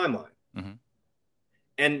on your timeline. Mm-hmm.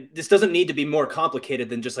 And this doesn't need to be more complicated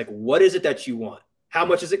than just like, what is it that you want? How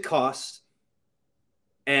much does it cost?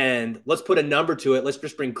 And let's put a number to it. Let's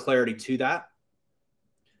just bring clarity to that.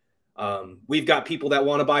 We've got people that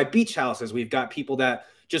want to buy beach houses. We've got people that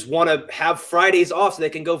just want to have Fridays off so they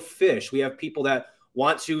can go fish. We have people that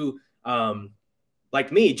want to,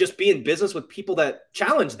 like me, just be in business with people that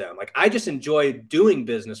challenge them. Like I just enjoy doing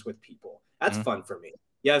business with people. That's fun for me.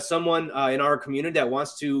 You have someone in our community that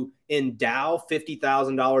wants to endow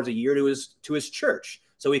 $50,000 a year to his church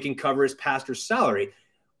so he can cover his pastor's salary.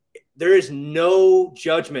 There is no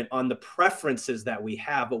judgment on the preferences that we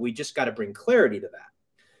have, but we just got to bring clarity to that.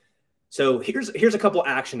 So here's a couple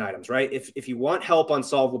action items, right? If you want help on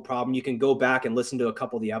solvable problem, you can go back and listen to a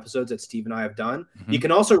couple of the episodes that Steve and I have done. Mm-hmm. You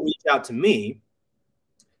can also reach out to me.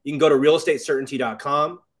 You can go to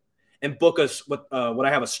realestatecertainty.com and book us what I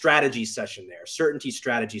have a strategy session there, certainty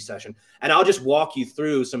strategy session. And I'll just walk you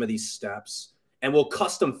through some of these steps and we'll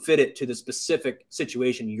custom fit it to the specific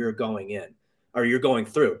situation you're going in or you're going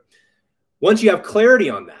through. Once you have clarity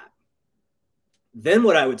on that, then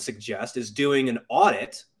what I would suggest is doing an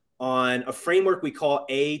audit on a framework we call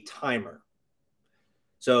a timer.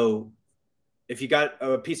 So if you got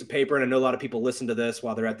a piece of paper, and I know a lot of people listen to this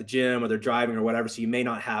while they're at the gym or they're driving or whatever, so you may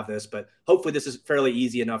not have this, but hopefully this is fairly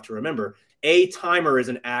easy enough to remember. A timer is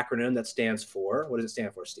an acronym that stands for, what does it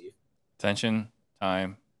stand for, Steve? Attention,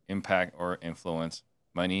 time, impact or influence,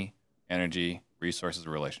 money, energy, resources,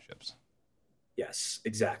 relationships. Yes,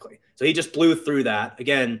 exactly. So he just blew through that.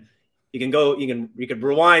 Again, you can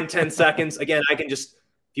rewind 10 seconds. Again, I can just,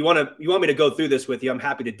 if you want me to go through this with you, I'm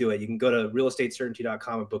happy to do it. You can go to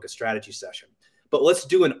realestatecertainty.com and book a strategy session. But let's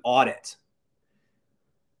do an audit.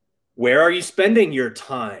 Where are you spending your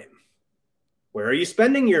time? Where are you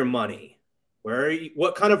spending your money?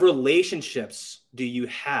 What kind of relationships do you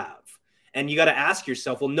have? And you got to ask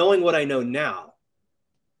yourself, well, knowing what I know now,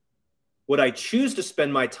 would I choose to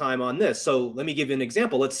spend my time on this? So let me give you an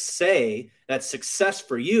example. Let's say that success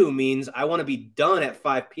for you means I want to be done at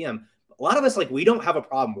 5 p.m. A lot of us, we don't have a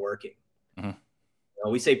problem working.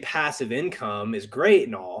 Mm-hmm. We say passive income is great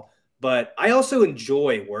and all, but I also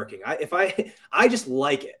enjoy working. I just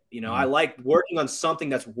like it. Mm-hmm. I like working on something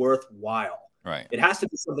that's worthwhile. Right. It has to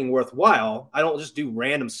be something worthwhile. I don't just do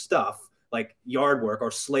random stuff like yard work or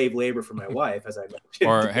slave labor for my wife, as I mentioned.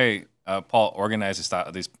 Or, hey, Paul, organize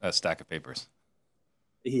this stack of papers.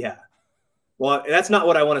 Yeah. Well, that's not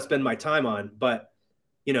what I want to spend my time on. But,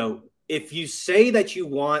 if you say that you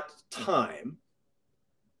want time,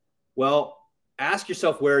 well, ask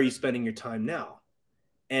yourself, where are you spending your time now?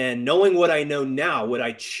 And knowing what I know now, would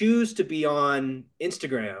I choose to be on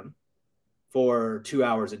Instagram for 2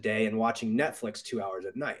 hours a day and watching Netflix 2 hours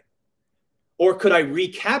at night? Or could I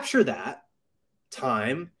recapture that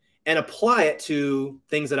time and apply it to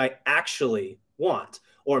things that I actually want?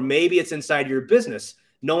 Or maybe it's inside your business.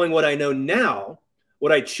 Knowing what I know now,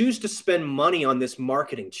 would I choose to spend money on this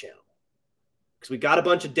marketing channel? Because we got a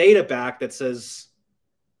bunch of data back that says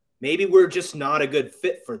maybe we're just not a good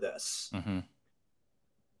fit for this.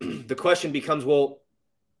 Mm-hmm. The question becomes, well,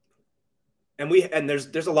 and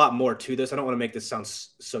there's a lot more to this. I don't want to make this sound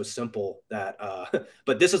so simple that,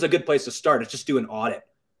 but this is a good place to start. It's just do an audit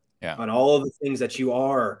on all of the things that you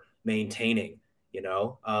are maintaining.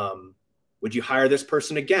 Would you hire this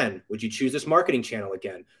person again? Would you choose this marketing channel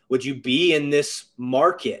again? Would you be in this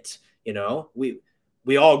market?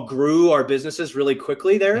 We all grew our businesses really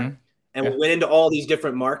quickly there, and we went into all these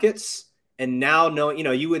different markets. And now knowing,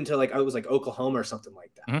 you went to I was like Oklahoma or something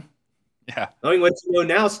like that. Mm-hmm. Yeah. Knowing what you know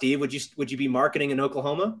now, Steve, would you be marketing in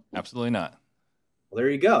Oklahoma? Absolutely not. Well, there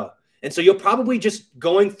you go. And so you'll probably just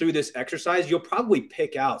going through this exercise, you'll probably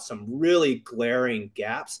pick out some really glaring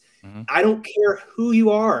gaps. Mm-hmm. I don't care who you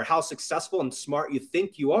are, how successful and smart you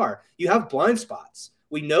think you are. You have blind spots.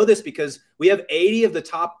 We know this because we have 80 of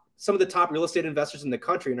some of the top real estate investors in the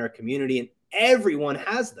country in our community, and everyone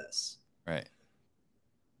has this. Right.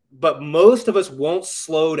 But most of us won't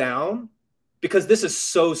slow down because this is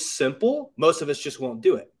so simple. Most of us just won't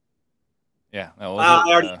do it. Yeah. I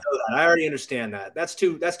already know that. I already understand that. That's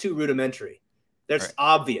too rudimentary. That's right.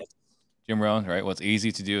 obvious. Jim Rohn, right? What's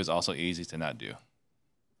easy to do is also easy to not do.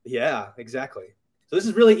 Yeah, exactly. So this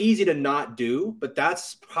is really easy to not do, but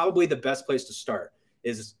that's probably the best place to start.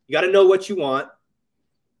 Is you got to know what you want,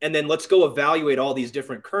 and then let's go evaluate all these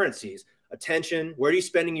different currencies. Attention, where are you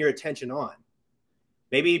spending your attention on?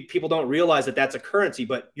 Maybe people don't realize that that's a currency,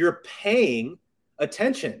 but you're paying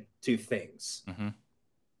attention to things. Mm-hmm.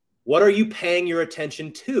 What are you paying your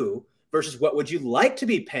attention to versus what would you like to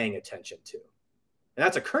be paying attention to? And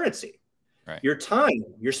that's a currency. Right. Your time,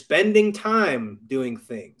 you're spending time doing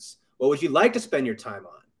things. What would you like to spend your time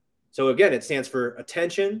on? So again, it stands for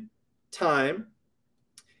attention, time,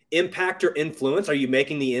 impact or influence. Are you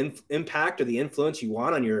making the impact or the influence you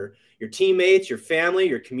want on your teammates, your family,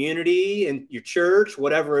 your community, and your church,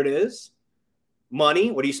 whatever it is?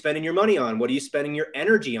 Money, what are you spending your money on? What are you spending your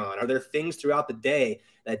energy on? Are there things throughout the day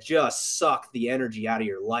that just suck the energy out of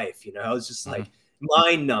your life? It's just like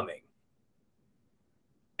mind numbing.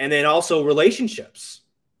 And then also relationships.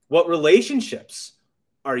 What relationships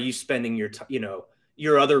are you spending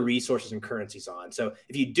your other resources and currencies on? So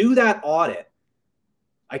if you do that audit,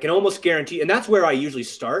 I can almost guarantee, and that's where I usually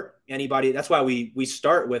start anybody. That's why we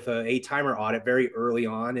start with a timer audit very early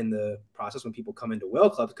on in the process when people come into Whale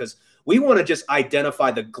Club, because we want to just identify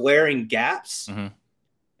the glaring gaps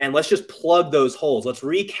and let's just plug those holes. Let's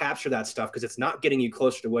recapture that stuff because it's not getting you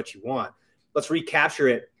closer to what you want. Let's recapture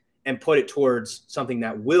it and put it towards something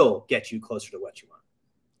that will get you closer to what you want.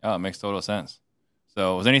 Oh, it makes total sense.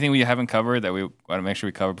 So was there anything we haven't covered that we want to make sure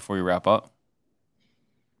we cover before we wrap up?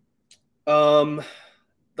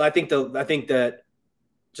 I think that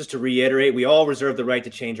just to reiterate, we all reserve the right to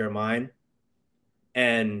change our mind,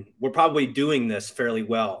 and we're probably doing this fairly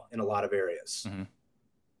well in a lot of areas. Mm-hmm.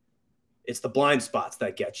 It's the blind spots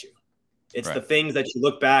that get you. It's the things that you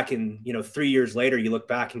look back and, 3 years later, you look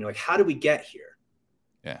back and you're like, how did we get here?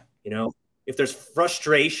 Yeah. If there's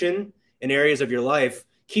frustration in areas of your life,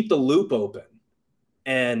 keep the loop open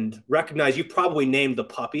and recognize you probably named the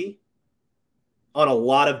puppy on a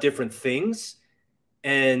lot of different things.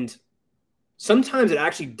 And sometimes it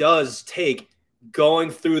actually does take going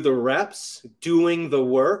through the reps, doing the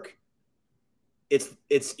work.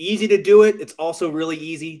 It's easy to do it. It's also really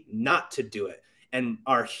easy not to do it. And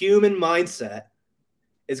our human mindset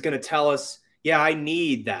is going to tell us, yeah, I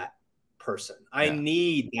need that person. I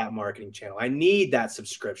need that marketing channel. I need that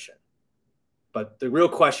subscription. But the real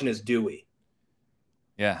question is, do we?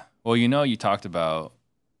 Yeah. Well, you talked about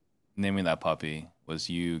naming that puppy was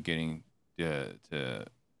you getting to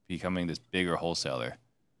becoming this bigger wholesaler.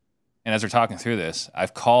 And as we're talking through this,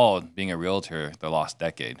 I've called being a realtor the lost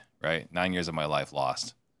decade, right? 9 years of my life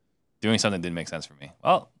lost. Doing something that didn't make sense for me.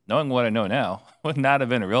 Well, knowing what I know now, I would not have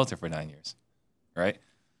been a realtor for 9 years, right?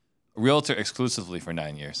 A realtor exclusively for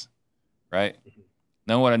 9 years, right?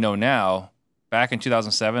 Knowing what I know now, back in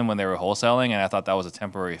 2007 when they were wholesaling and I thought that was a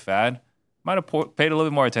temporary fad, might have paid a little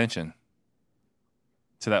bit more attention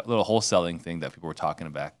to that little wholesaling thing that people were talking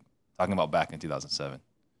about back in 2007.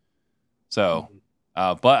 So,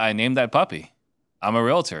 but I named that puppy. I'm a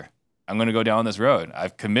realtor. I'm going to go down this road.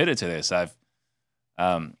 I've committed to this. I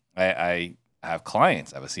have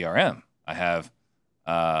clients. I have a CRM. I have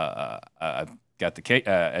I've got the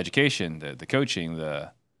education, the coaching,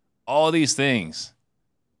 all these things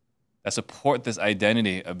that support this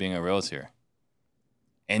identity of being a realtor.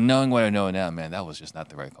 And knowing what I know now, man, that was just not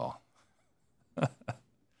the right call.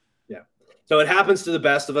 Yeah. So it happens to the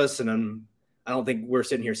best of us, and I don't think we're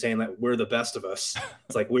sitting here saying that we're the best of us.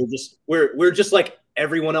 It's like we're just like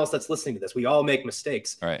everyone else that's listening to this. We all make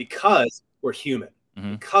mistakes because we're human,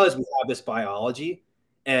 because we have this biology,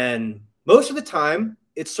 and most of the time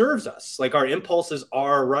it serves us. Like our impulses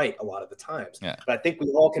are right a lot of the times. Yeah. But I think we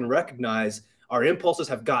all can recognize our impulses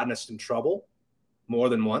have gotten us in trouble more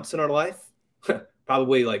than once in our life.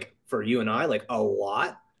 Probably like for you and I, like a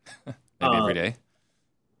lot. Maybe every day.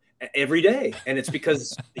 Every day. And it's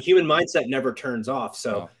because the human mindset never turns off.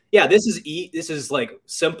 So yeah, this is like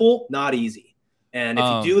simple, not easy. And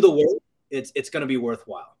if you do the work, it's going to be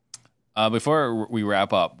worthwhile. Before we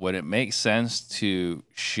wrap up, would it make sense to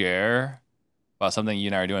share about something you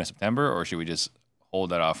and I are doing in September, or should we just hold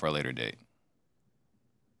that off for a later date?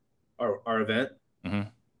 Our event. Mm-hmm.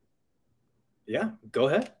 Yeah, go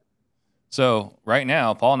ahead. So right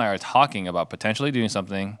now, Paul and I are talking about potentially doing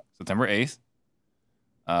something September 8th.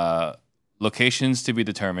 Locations to be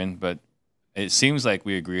determined, but it seems like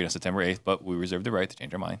we agreed on September 8th, but we reserve the right to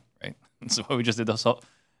change our mind, right? That's what we just did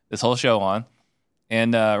this whole show on.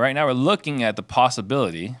 And right now we're looking at the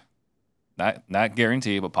possibility, not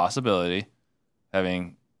guarantee, but possibility,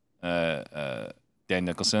 having Dan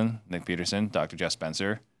Nicholson, Nick Peterson, Dr. Jeff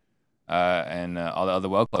Spencer, and all the other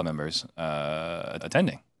Well Club members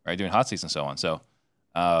attending, right, doing hot seats and so on. So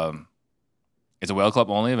it's a Well Club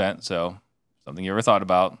only event, so something you ever thought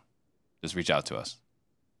about, just reach out to us.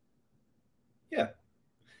 Yeah.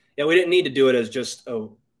 Yeah, we didn't need to do it as just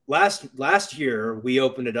last year we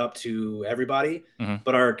opened it up to everybody,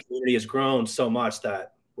 but our community has grown so much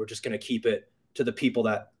that we're just going to keep it to the people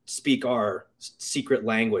that speak our secret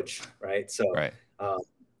language, right? So Right.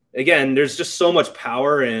 Again, there's just so much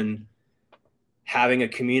power in having a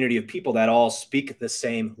community of people that all speak the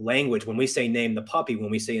same language. When we say name the puppy,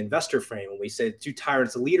 when we say investor frame, when we say two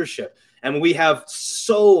tyrants of leadership, and we have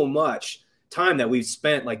so much time that we've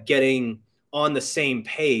spent like getting on the same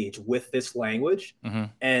page with this language.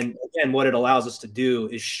 And again, what it allows us to do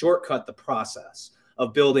is shortcut the process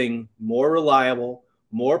of building more reliable,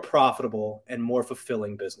 more profitable, and more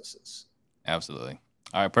fulfilling businesses. Absolutely.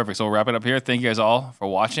 All right, perfect. So we'll wrap it up here. Thank you guys all for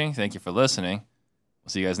watching. Thank you for listening. We'll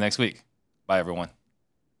see you guys next week. Bye, everyone.